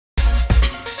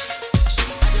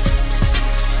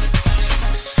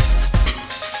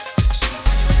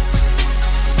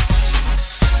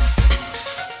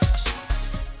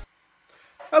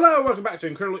welcome back to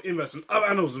Incredible Inverts and Other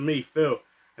Animals with me, Phil.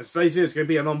 And today's video is going to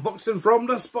be an unboxing from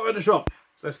the spider shop.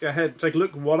 So let's go ahead and take a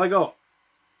look at what I got.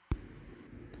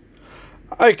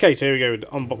 Okay, so here we go with the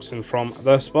unboxing from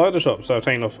the spider shop. So I've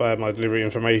taken off my delivery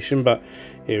information, but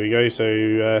here we go. So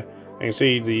you can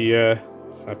see the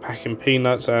packing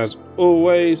peanuts as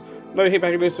always. No heat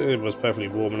packing this, it was perfectly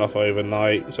warm enough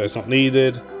overnight, so it's not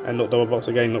needed. And not double box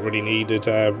again, not really needed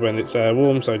when it's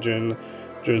warm. So during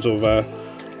sort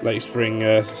of late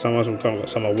spring, summer, we've kind of got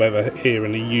summer weather here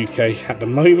in the UK at the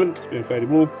moment. It's been fairly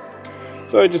warm.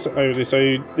 So just over this,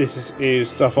 so this is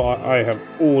stuff I have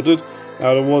ordered.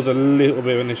 Now there was a little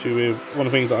bit of an issue with one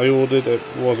of the things that I ordered. It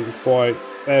wasn't quite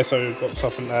there, so we've got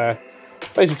something there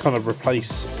basically kind of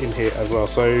replace in here as well.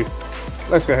 So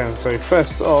let's go ahead. So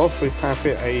first off, we have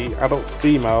here a adult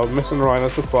female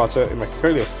Mesonrhinus torquata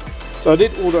immaculeus. So I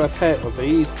did order a pair of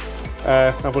these.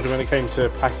 Unfortunately, when it came to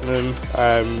packing them,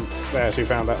 they actually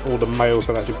found that all the males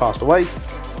had actually passed away.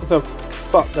 So,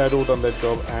 but they had all done their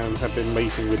job and had been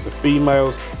mating with the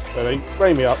females. So they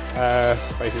rang me up,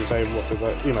 basically saying, what did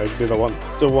I, did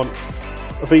I still want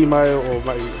a female, or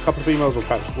maybe a couple of females, or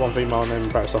perhaps one female and then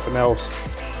perhaps something else.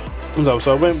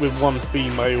 So I went with one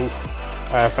female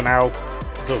for now,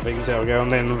 sort of things. There we go,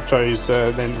 and then chose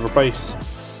then replace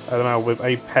the male with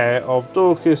a pair of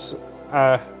Dorcas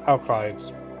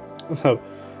alcalides.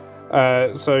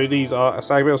 So these are a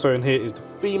stag male. So in here is the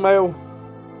female.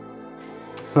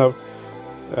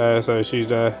 So she's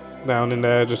down in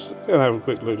there. Just gonna have a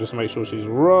quick look just to make sure she's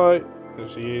right. There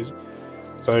she is.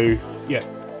 So yeah,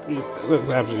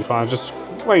 looks absolutely fine. Just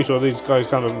making sure these guys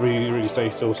kind of really stay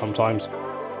still sometimes.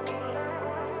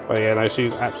 But yeah, no,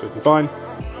 she's absolutely fine.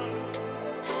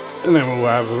 And then we'll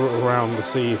have a look around to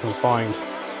see if we can find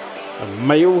a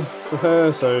male for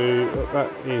her. So that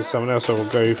is someone else. So we'll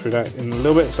go through that in a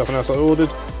little bit. Something else I ordered.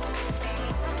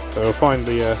 So we'll find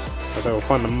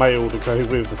the male to go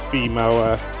with the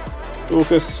female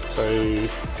Dorcas. So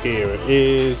here it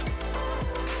is.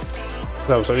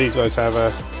 So these guys have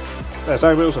they're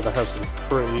stag males, so they have some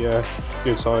pretty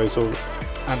good size sort of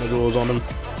anadors on them.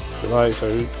 Right,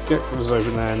 so get this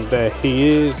open, and there he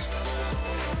is.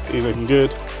 He's looking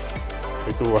good.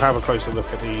 We'll have a closer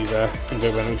look at these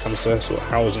when it comes to sort of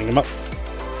housing them up.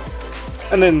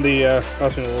 And then the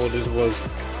last thing I ordered was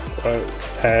a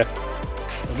pair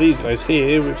of these guys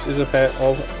here, which is a pair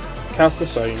of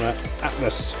Calcosoma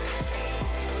Atlas.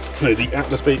 No, the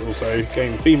Atlas beetle. So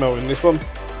again, female in this one.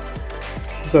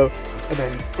 So and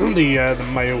then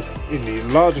the male in the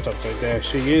larger tub. So there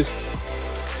she is,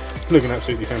 looking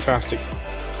absolutely fantastic.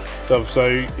 So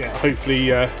yeah,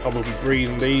 hopefully I will be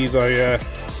breeding these. I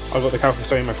got the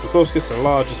Calcosoma Causcus, the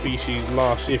larger species,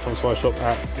 last year from my shop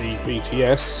at the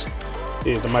BTS.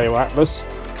 Here's the male Atlas.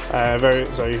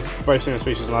 So both similar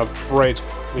species, and I've bred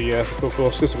the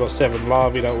Causcus. I've got 7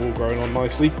 larvae that are all growing on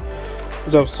nicely.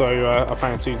 So I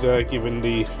fancied giving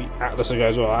the Atlas a go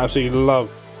as well. I absolutely love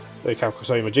the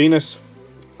Calcosoma genus.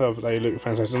 So they look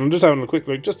fantastic. I'm just having a quick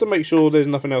look just to make sure there's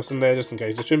nothing else in there, just in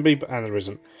case there shouldn't be, and there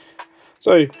isn't.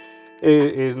 So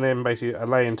it is then basically a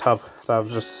laying tub that I've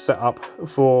just set up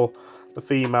for the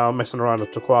female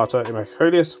Mesonrhinus torquata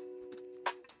immaculeus.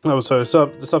 So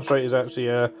the substrate is actually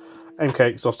a MK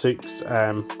Exotics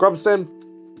grub stem.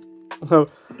 So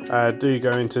do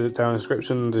go into the down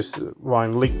description, this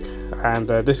Ryan link and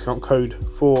discount code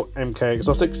for MK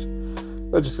Exotics.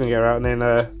 They're just going to get her out, and then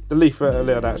the leaflet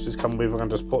that actually come with, I'm going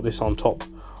to just put this on top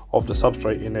of the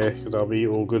substrate in there, because that'll be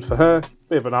all good for her.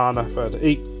 Bit of banana for her to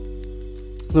eat,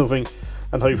 nothing,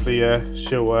 and hopefully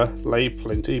she'll lay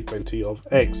plenty of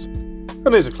eggs. And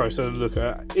here's a closer look at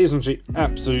her. Isn't she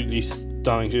absolutely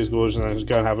stunning? She's gorgeous, and just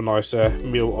go and have a nice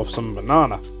meal of some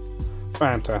banana.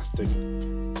 Fantastic.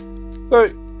 So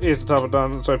here's the tub I've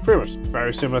done. So pretty much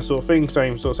very similar sort of thing,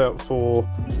 same sort of setup for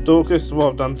Dorcas. What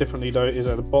I've done differently though is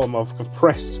at the bottom I've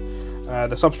compressed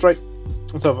the substrate.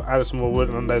 So I've added some more wood,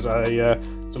 and there's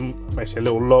basically a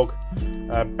little log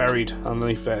buried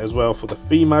underneath there as well for the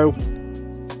female.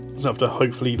 So I have to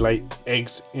hopefully lay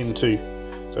eggs into.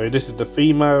 So this is the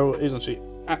female. Isn't she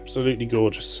absolutely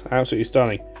gorgeous? Absolutely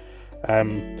stunning.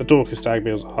 The Dorcas stag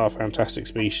beetles are a fantastic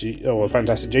species, or a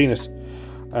fantastic genus.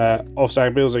 Of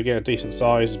stag beetles, they get a decent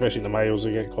size, especially the males.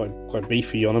 They get quite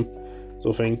beefy on them,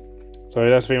 sort of thing. So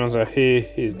that's the female. So here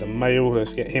is the male.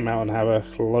 Let's get him out and have a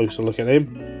closer look at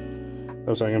him.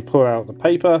 So I can pull out the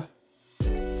paper,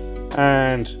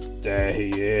 and there he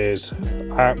is.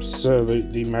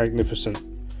 Absolutely magnificent.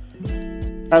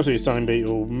 Absolutely stunning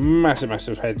beetle.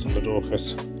 Massive heads on the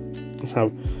Dorcas.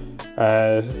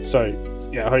 So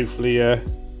yeah, hopefully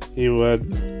he'll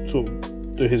sort of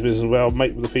do his business well,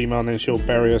 mate with the female, and then she'll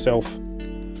bury herself,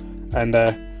 and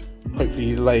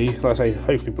hopefully lay, like I say,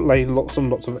 hopefully lay lots and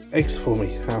lots of eggs for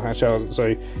me.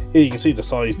 So here you can see the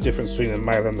size difference between the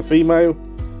male and the female.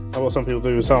 And what some people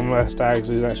do with some stags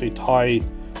is actually tie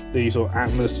these sort of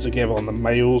antlers together on the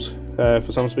males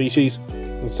for some species,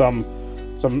 and some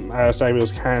stag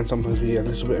beetles can sometimes be a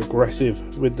little bit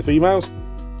aggressive with the females.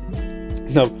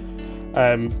 No,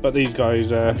 but these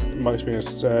guys, in my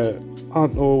experience,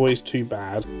 aren't always too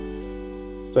bad.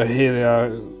 So here they are,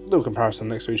 little comparison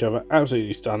next to each other,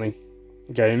 absolutely stunning.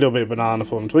 Again, a little bit of banana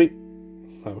for them to eat.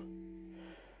 Oh.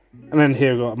 And then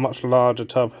here we've got a much larger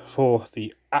tub for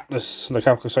the Atlas, the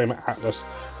Calcosoma Atlas.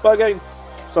 But again,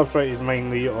 substrate is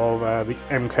mainly of the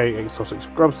MK exotic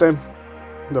scrub stem.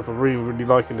 I'm really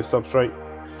liking this substrate.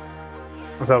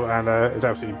 So, and it's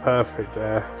absolutely perfect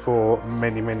for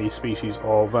many species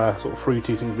of sort of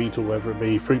fruit-eating beetle, whether it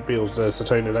be fruit beetles, the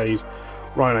Cetonidae,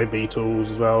 rhino beetles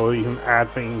as well. You can add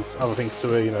other things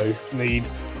to it. You know, if you need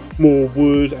more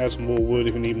wood, add some more wood.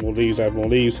 If you need more leaves, add more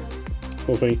leaves. Sort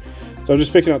of thing. So I'm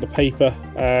just picking up the paper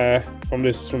from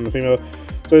the female.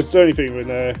 So it's the only thing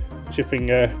when shipping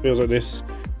beetles like this,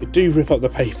 they do rip up the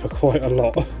paper quite a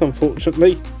lot,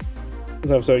 unfortunately.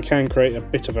 So it can create a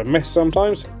bit of a mess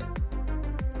sometimes.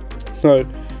 So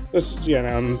this, yeah,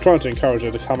 now I'm trying to encourage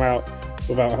her to come out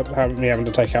without me having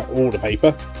to take out all the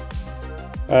paper.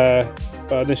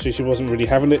 But initially she wasn't really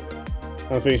having it.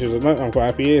 I think she was like, no, I'm quite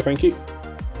happy here, thank you.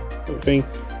 Sort of thing.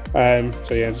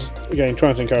 So yeah, just again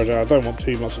trying to encourage her. I don't want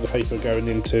too much of the paper going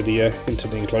into the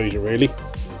enclosure really.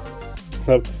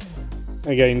 So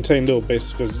again, taking little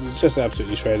bits because it's just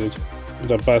absolutely shredded.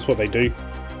 So that's what they do.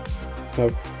 So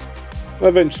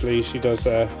eventually she does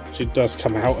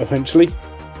come out eventually.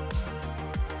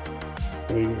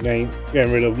 Again,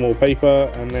 getting rid of more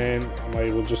paper, and then I'm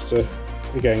able just to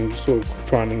again sort of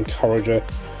try and encourage her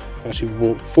to actually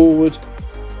walk forward.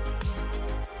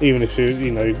 Even if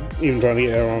even trying to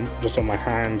get her on just on my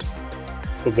hand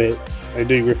a bit, they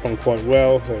do grip on quite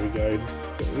well. There we go.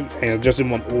 And I just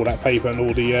didn't want all that paper and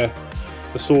all the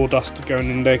sawdust going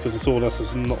in there, because the sawdust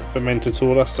is not fermented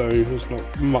sawdust, so it's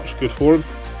not much good for them.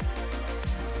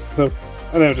 So,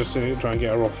 and then I'll just try and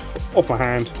get her off my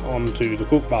hand onto the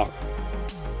cork bark.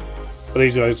 But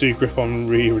these guys do grip on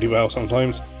really well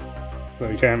sometimes. So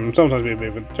it can sometimes be a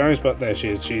bit of a challenge, but there she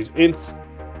is, she's in.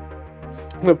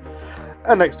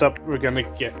 And next up, we're going to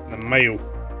get the male.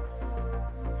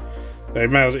 The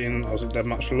male's in obviously a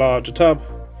much larger tub.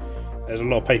 There's a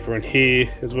lot of paper in here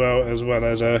as well as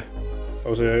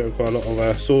obviously I've got a lot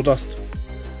of sawdust.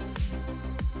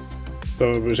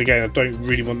 So, which again, I don't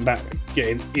really want that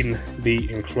getting in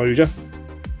the enclosure.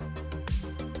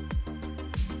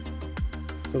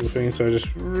 Sort of thing. So just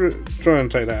try and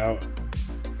take that out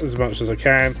as much as I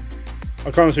can.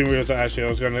 I kind of soon realised that actually I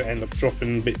was going to end up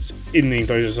dropping bits in the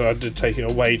enclosure, so I did take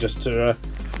it away just to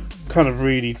kind of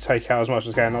really take out as much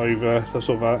as I can over the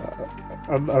sort of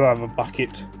another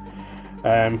bucket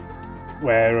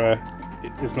where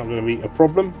it's not going to be a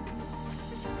problem,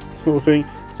 sort of thing.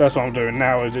 So that's what I'm doing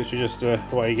now, is literally just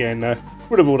away again,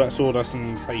 rid of all that sawdust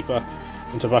and paper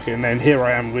into a bucket, and then here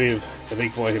I am with the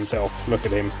big boy himself. Look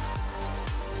at him.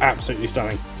 Absolutely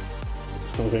stunning,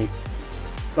 sort of thing.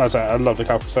 Like I say, I love the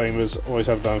Calcosomas, always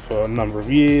have done for a number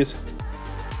of years.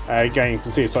 Again, you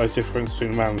can see a size difference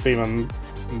between the male and the female.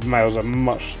 The males are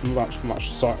much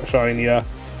shinier.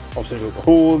 Obviously with the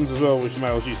horns as well, which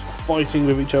males use for fighting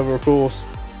with each other, of course.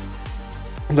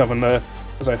 And as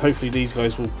I say, hopefully these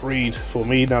guys will breed for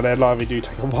me. Now their larvae do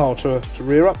take a while to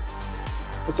rear up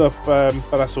and stuff, but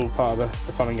that's all part of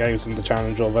the fun and games and the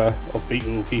challenge of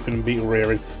beetle keeping and beetle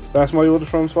rearing. That's my order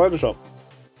from Spider Shop.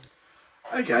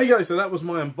 Okay guys, so that was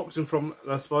my unboxing from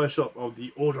the Spider Shop of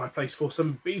the order I placed for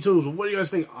some beetles. What do you guys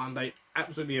think? Aren't they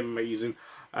absolutely amazing?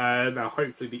 Now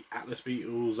hopefully the Atlas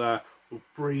beetles will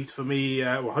breed for me,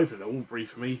 well hopefully they'll all breed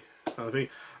for me, kind of thing.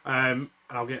 And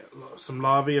I'll get some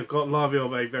larvae. I've got larvae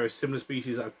of a very similar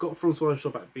species that I got from Spider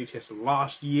Shop at BTS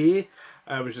last year,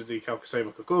 which is the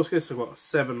Calcosoma cocorskis. I've got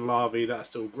 7 larvae that are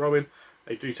still growing.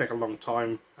 They do take a long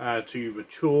time to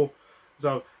mature.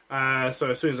 So as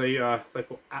soon as they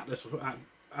put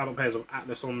adult pairs of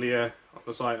Atlas on the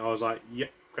site, I was like,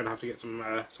 yep, gonna have to get some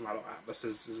adult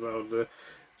Atlases as well to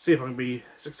see if I can be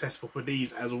successful with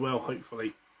these as well,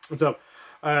 hopefully. So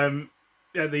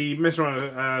yeah, the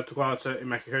Messerina Torquata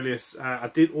Immaculeus, I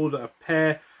did order a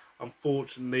pair.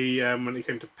 Unfortunately, when it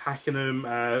came to packing them,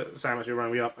 Sam actually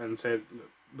rang me up and said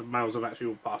the males have actually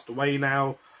all passed away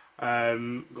now.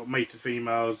 Got mated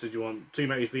females. Did you want 2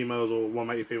 mated females or 1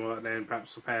 mated female, and then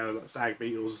perhaps a pair of stag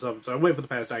beetles or something? So I went for the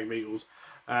pair of stag beetles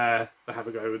to have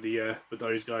a go with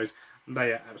those guys. And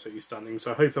they are absolutely stunning.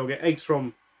 So hopefully I'll get eggs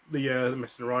from the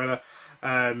Messerina,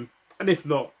 and if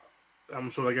not, I'm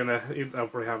sure they'll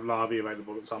probably have larvae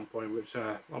available at some point, which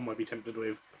I might be tempted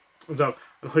with. So,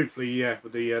 and hopefully, yeah,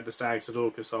 with the stag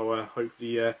Pseudorchus, I'll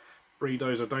hopefully breed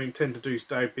those. I don't tend to do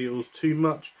stag beetles too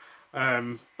much,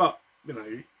 but you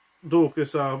know,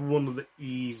 Dorcas are one of the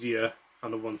easier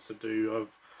kind of ones to do.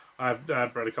 I've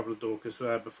bred a couple of Dorcas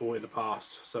before in the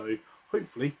past, so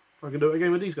hopefully I can do it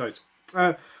again with these guys.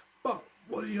 But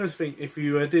what do you guys think? If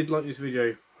you did like this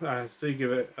video, do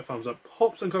give it a thumbs up,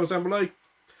 pop some comments down below.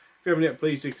 If you haven't yet,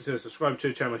 please do consider subscribing to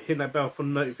the channel and hit that bell for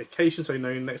notifications so you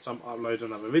know next time I upload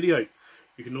another video.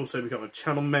 You can also become a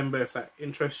channel member if that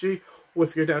interests you, or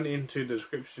if you go down into the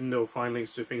description, you'll find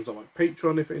links to things like my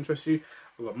Patreon if it interests you.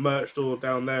 I've got a merch store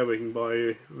down there where you can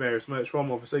buy various merch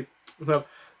from, obviously. So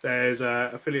there's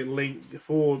an affiliate link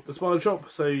for the Spider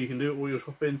Shop, so you can do all your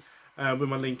shopping with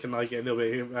my link, and I get a little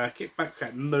bit of kickback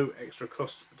at no extra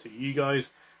cost to you guys.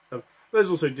 There's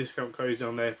also discount codes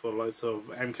down there for loads of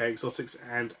MK Exotics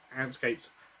and Antscapes,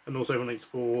 and also links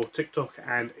for TikTok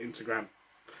and Instagram.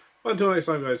 But until next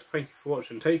time, guys, thank you for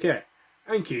watching, take care,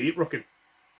 and keep rocking.